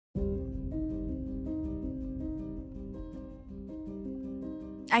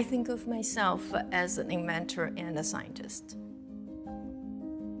I think of myself as an inventor and a scientist.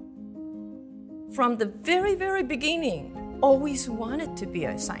 From the very, very beginning, always wanted to be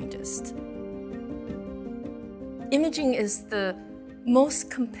a scientist. Imaging is the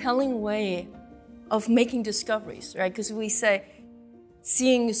most compelling way of making discoveries, right? Because we say,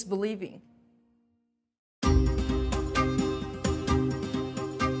 seeing is believing.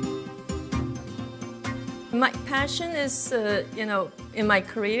 My passion is, in my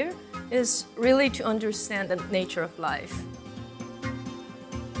career, is really to understand the nature of life.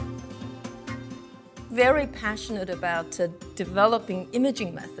 Very passionate about developing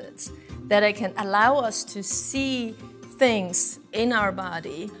imaging methods that can allow us to see things in our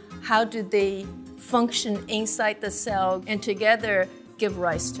body. How do they function inside the cell and together give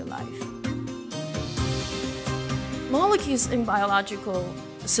rise to life? Molecules in biological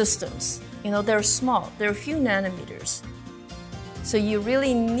systems, they're small, they're a few nanometers. So you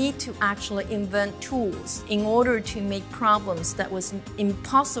really need to actually invent tools in order to make problems that was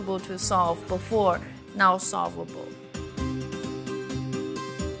impossible to solve before, now solvable.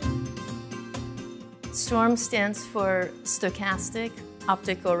 STORM stands for stochastic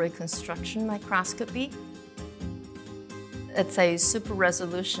optical reconstruction microscopy. It's a super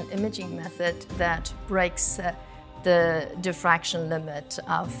resolution imaging method that breaks the diffraction limit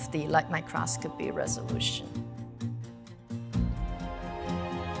of the light microscopy resolution.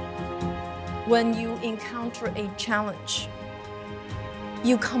 When you encounter a challenge,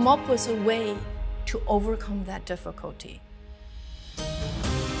 you come up with a way to overcome that difficulty.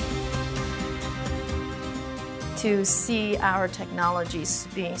 To see our technologies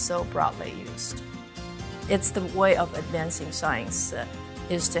being so broadly used. It's the way of advancing science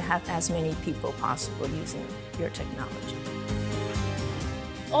is to have as many people possible using your technology.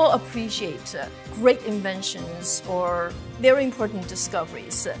 All appreciate great inventions or very important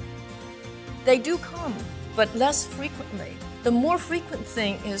discoveries. They do come, but less frequently. The more frequent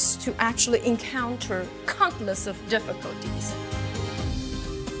thing is to actually encounter countless of difficulties.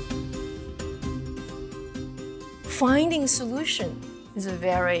 Finding a solution is a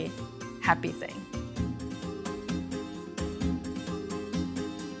very happy thing.